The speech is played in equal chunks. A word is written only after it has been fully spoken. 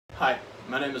Hi,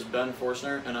 my name is Ben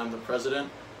Forstner, and I'm the president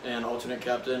and alternate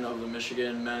captain of the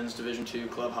Michigan Men's Division II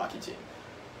Club Hockey Team.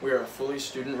 We are a fully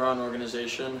student-run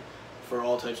organization for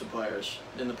all types of players.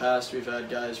 In the past, we've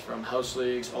had guys from house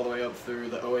leagues all the way up through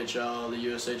the OHL, the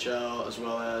USHL, as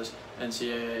well as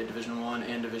NCAA Division I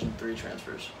and Division III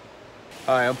transfers.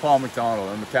 Hi, I'm Paul McDonald.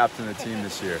 I'm the captain of the team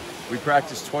this year. We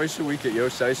practice twice a week at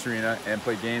Yost Ice Arena and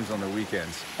play games on the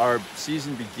weekends. Our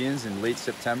season begins in late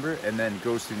September and then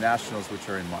goes through nationals, which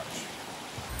are in March.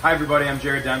 Hi everybody, I'm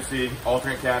Jared Dempsey,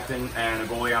 alternate captain and a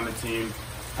goalie on the team.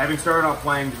 Having started off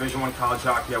playing Division I college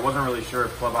hockey, I wasn't really sure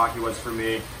if club hockey was for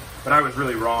me, but I was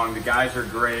really wrong. The guys are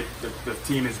great, the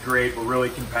team is great, we're really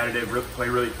competitive, play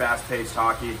really fast-paced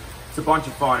hockey. It's a bunch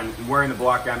of fun, and wearing the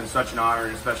block on is such an honor,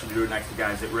 and especially to do it next to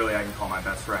guys that really I can call my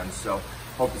best friends. So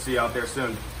hope to see you out there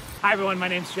soon. Hi everyone, my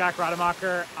name's Jack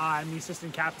Rademacher. I'm the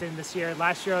assistant captain this year.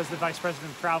 Last year I was the vice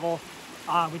president of travel.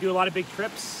 We do a lot of big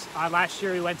trips. Last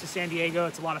year we went to San Diego.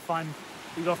 It's a lot of fun.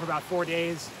 We go for about 4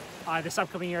 days. This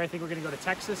upcoming year I think we're going to go to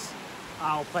Texas.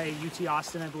 We'll play UT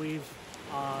Austin, I believe.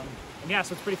 And yeah,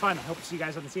 so it's pretty fun. I hope to see you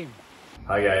guys on the team.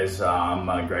 Hi guys, I'm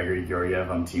Gregory Georgiev.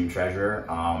 I'm team treasurer.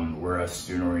 We're a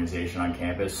student organization on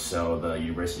campus, so the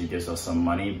university gives us some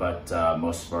money, but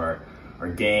most of our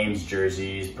games,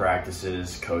 jerseys,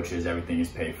 practices, coaches, everything is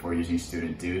paid for using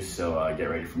student dues, so get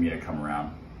ready for me to come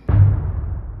around.